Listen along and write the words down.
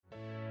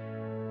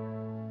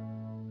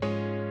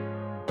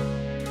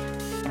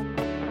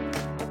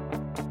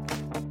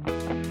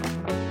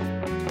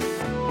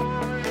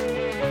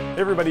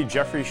Everybody,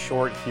 Jeffrey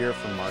Short here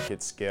from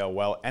Market Scale.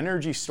 Well,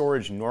 Energy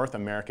Storage North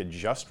America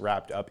just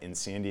wrapped up in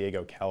San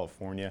Diego,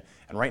 California,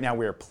 and right now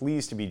we are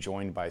pleased to be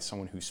joined by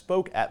someone who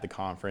spoke at the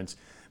conference.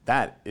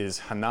 That is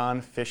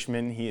Hanan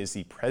Fishman. He is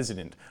the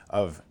president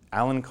of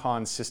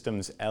Alencon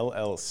Systems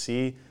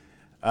LLC.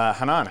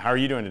 Hanan, how are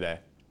you doing today?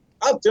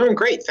 Oh, doing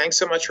great. Thanks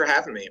so much for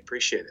having me.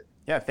 Appreciate it.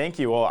 Yeah, thank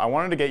you. Well, I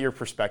wanted to get your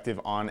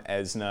perspective on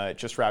ESNA. It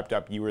just wrapped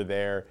up. You were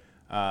there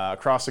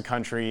across the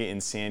country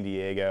in San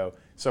Diego.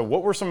 So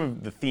what were some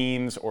of the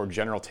themes or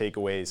general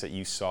takeaways that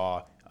you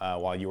saw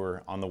while you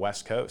were on the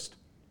West Coast?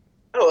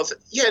 Oh,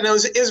 yeah, no,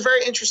 it was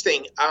very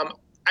interesting.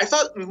 I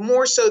thought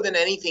more so than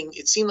anything,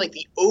 it seemed like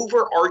the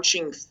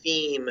overarching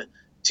theme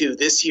to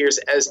this year's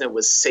ESNA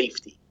was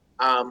safety.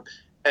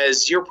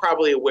 As you're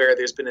probably aware,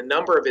 there's been a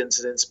number of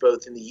incidents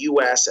both in the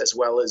U.S. as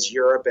well as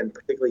Europe and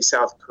particularly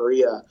South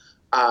Korea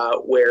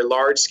where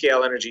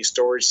large-scale energy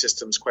storage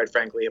systems, quite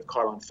frankly, have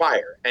caught on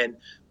fire. And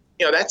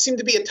that seemed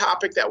to be a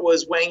topic that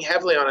was weighing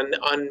heavily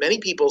on many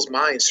people's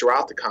minds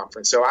throughout the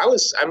conference. So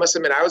I must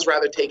admit, I was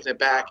rather taken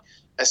aback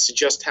as to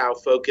just how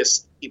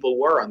focused people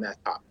were on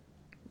that topic.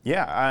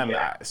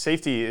 Yeah,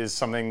 safety is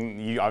something,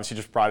 you obviously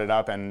just brought it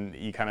up and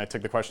you kind of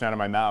took the question out of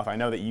my mouth. I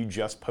know that you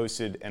just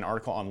posted an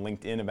article on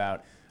LinkedIn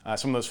about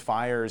some of those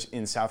fires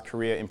in South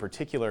Korea in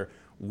particular.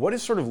 What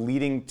is sort of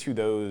leading to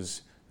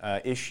those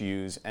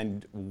issues,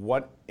 and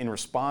what in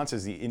response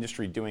is the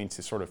industry doing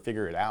to sort of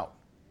figure it out?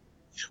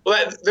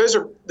 Well,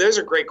 those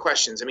are great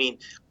questions. I mean,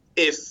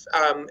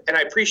 and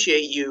I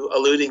appreciate you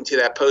alluding to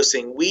that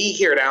posting. We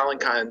here at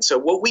Alencon, so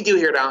what we do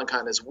here at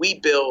Alencon is we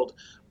build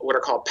what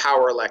are called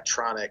power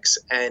electronics,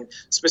 and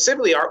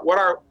specifically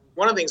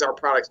one of the things our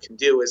products can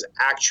do is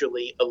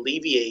actually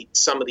alleviate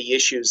some of the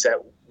issues that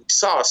we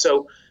saw.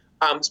 So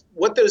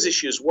what those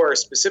issues were,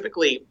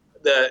 specifically,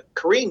 the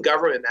Korean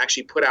government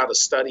actually put out a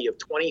study of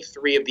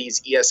 23 of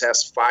these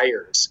ESS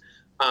fires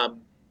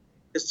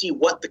to see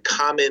what the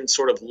common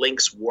sort of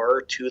links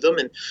were to them.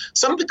 And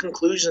some of the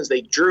conclusions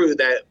they drew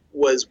that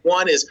was,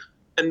 one is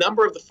a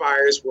number of the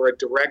fires were a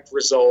direct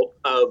result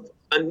of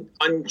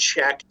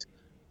unchecked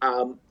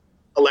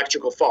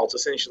electrical faults,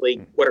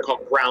 essentially what are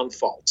called ground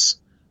faults.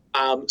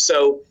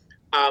 Also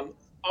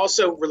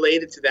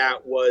related to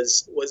that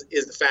is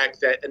the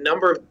fact that a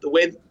number of the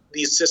way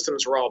these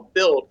systems were all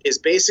built is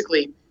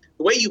basically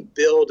the way you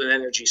build an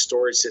energy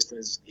storage system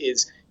is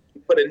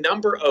you put a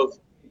number of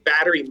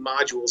battery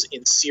modules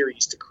in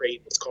series to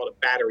create what's called a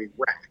battery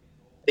rack.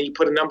 Then you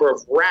put a number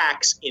of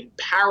racks in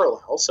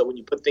parallel. So when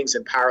you put things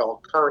in parallel,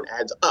 current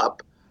adds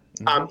up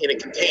in a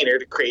container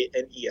to create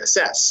an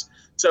ESS.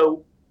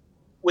 So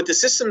with the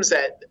systems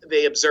that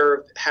they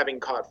observed having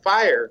caught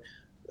fire,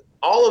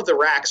 all of the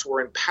racks were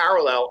in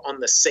parallel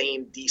on the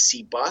same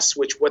DC bus,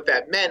 which what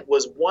that meant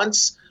was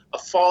once a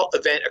fault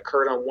event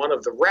occurred on one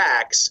of the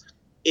racks,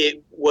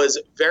 it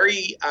was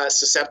very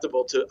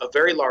susceptible to a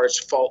very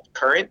large fault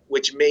current,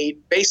 which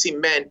basically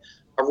meant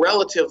a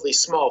relatively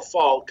small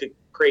fault could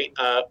create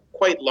a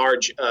quite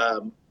large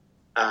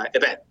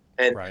event.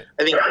 And right.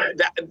 I think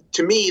that,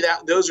 to me,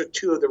 those are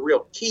two of the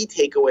real key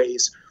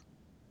takeaways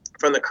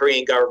from the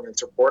Korean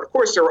government's report. Of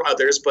course, there were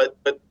others, but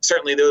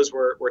certainly those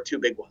were two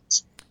big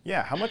ones.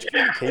 Yeah, how much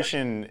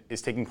communication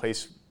is taking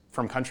place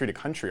from country to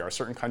country? Are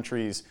certain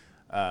countries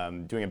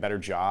doing a better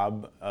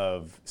job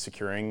of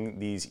securing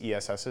these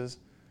ESSs?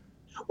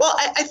 Well,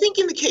 I think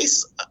in the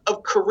case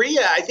of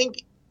Korea, I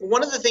think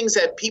one of the things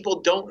that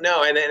people don't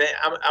know, and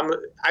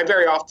I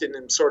very often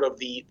am sort of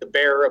the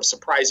bearer of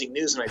surprising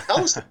news when I tell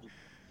this to people,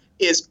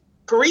 is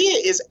Korea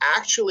is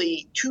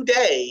actually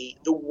today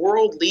the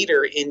world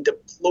leader in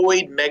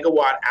deployed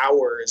megawatt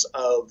hours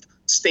of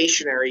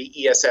stationary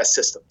ESS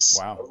systems.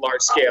 Wow. Of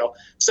large scale.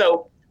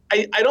 So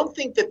I don't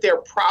think that their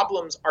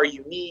problems are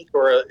unique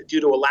or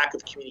due to a lack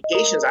of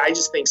communications. I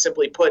just think,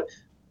 simply put,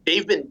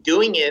 they've been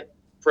doing it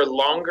for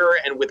longer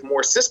and with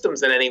more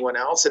systems than anyone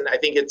else. And I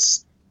think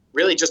it's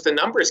really just a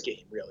numbers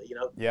game, really.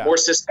 More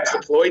systems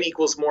deployed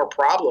equals more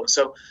problems.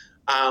 So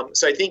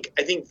I think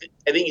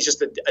it's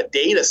just a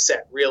data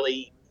set,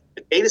 really,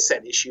 a data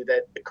set issue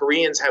that the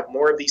Koreans have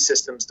more of these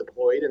systems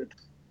deployed, and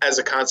as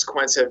a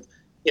consequence have,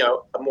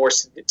 a more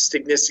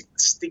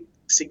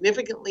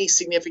significantly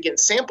significant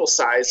sample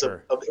size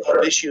Sure.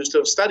 of issues to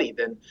have studied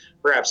than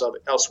perhaps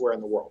elsewhere in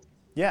the world.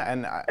 Yeah,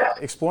 and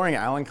exploring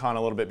Alencon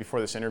a little bit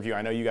before this interview,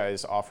 I know you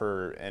guys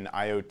offer an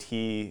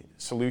IoT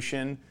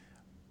solution.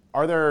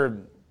 Are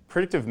there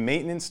predictive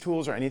maintenance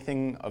tools or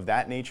anything of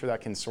that nature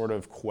that can sort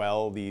of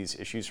quell these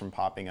issues from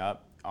popping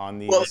up on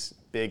these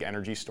big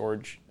energy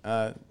storage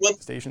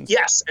stations?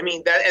 Yes, I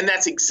mean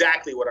that's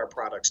exactly what our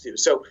products do.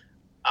 So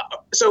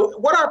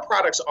what our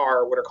products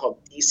are, what are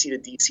called DC to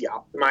DC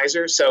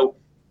optimizers. So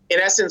in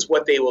essence,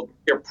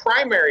 their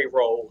primary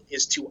role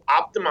is to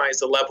optimize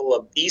the level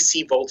of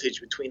DC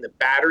voltage between the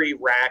battery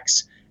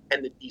racks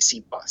and the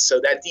DC bus. So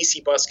that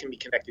DC bus can be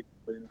connected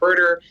to an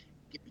inverter,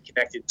 it can be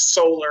connected to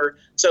solar.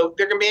 So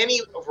there can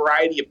be a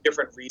variety of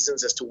different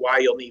reasons as to why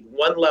you'll need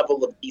one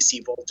level of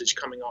DC voltage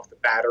coming off the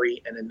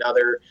battery and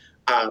another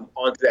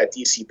onto that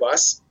DC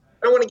bus.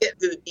 I don't want to get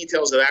into the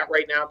details of that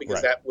right now because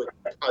Right. that would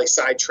probably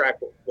sidetrack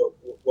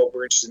what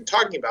we're interested in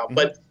talking about. Mm-hmm.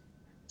 But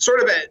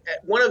sort of at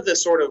one of the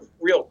sort of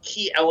real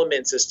key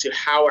elements as to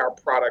how our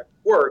product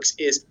works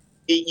is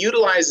it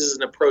utilizes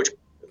an approach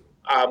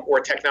or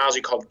technology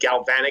called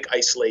galvanic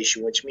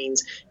isolation, which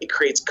means it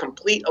creates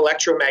complete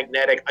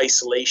electromagnetic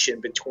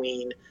isolation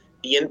between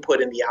the input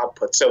and the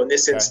output. So in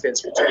this instance,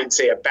 between,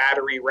 say, a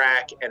battery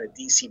rack and a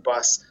DC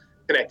bus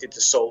connected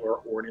to solar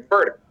or an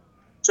inverter.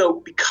 So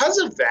because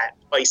of that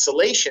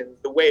isolation,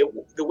 the way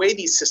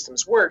these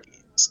systems work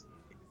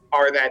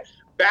are that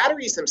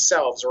batteries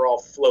themselves are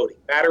all floating.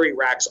 Battery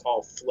racks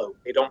all float.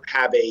 They're not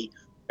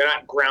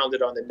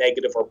grounded on the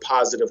negative or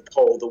positive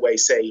pole the way,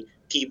 say,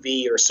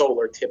 PV or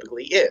solar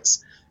typically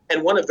is.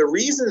 And one of the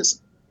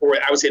reasons, or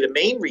I would say the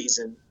main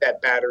reason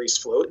that batteries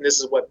float, and this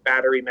is what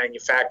battery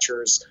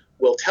manufacturers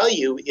will tell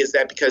you, is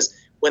that because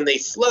when they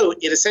float,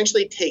 it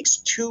essentially takes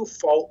two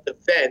fault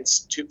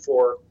events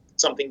for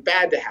something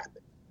bad to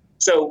happen.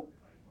 So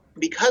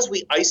because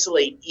we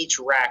isolate each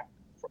rack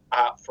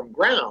from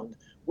ground,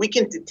 we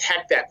can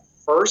detect that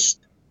first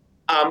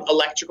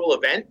electrical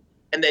event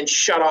and then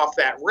shut off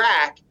that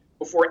rack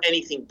before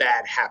anything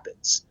bad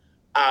happens.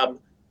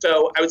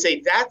 So I would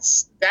say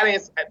that's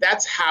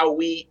how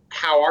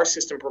our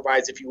system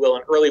provides, if you will,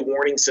 an early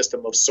warning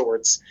system of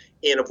sorts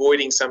in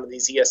avoiding some of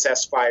these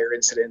ESS fire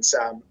incidents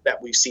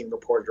that we've seen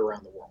reported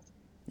around the world.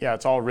 Yeah,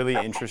 it's all really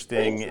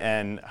interesting.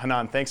 And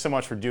Hanan, thanks so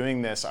much for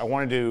doing this. I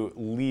wanted to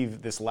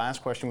leave this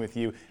last question with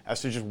you as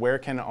to just where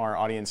can our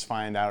audience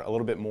find out a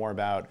little bit more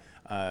about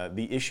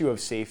the issue of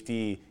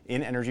safety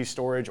in energy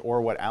storage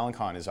or what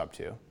Alencon is up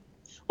to?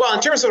 Well,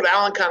 in terms of what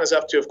Alencon is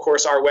up to, of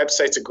course, our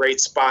website's a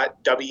great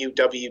spot,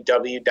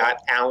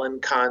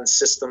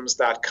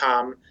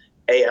 www.alenconssystems.com,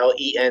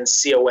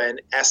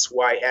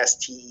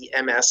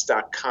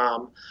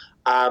 ALENCONSYSTEMS.com.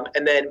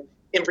 And then,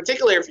 in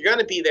particular, if you're going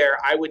to be there,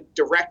 I would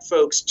direct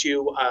folks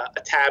to a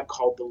tab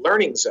called the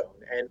Learning Zone.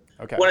 And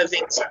one of the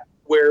things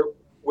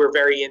we're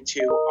very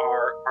into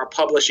are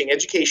publishing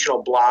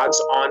educational blogs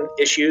on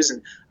issues.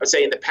 And I would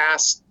say in the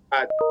past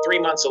 3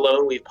 months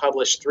alone, we've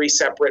published 3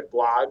 separate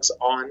blogs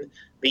on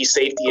these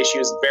safety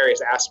issues, various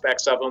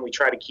aspects of them. We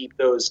try to keep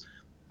those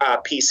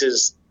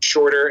pieces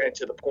shorter and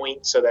to the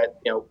point so that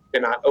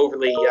they're not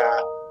overly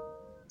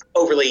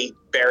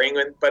bearing.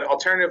 But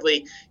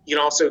alternatively, you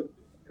can also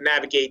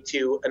navigate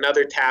to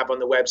another tab on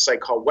the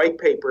website called White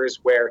Papers,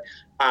 where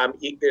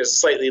there's a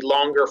slightly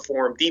longer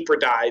form, deeper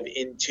dive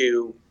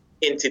into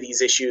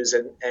these issues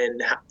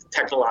and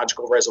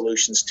technological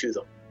resolutions to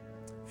them.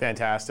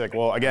 Fantastic.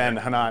 Well, again,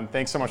 Hanan,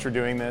 thanks so much for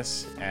doing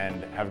this,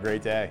 and have a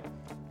great day.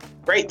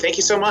 Great. Thank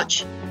you so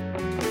much.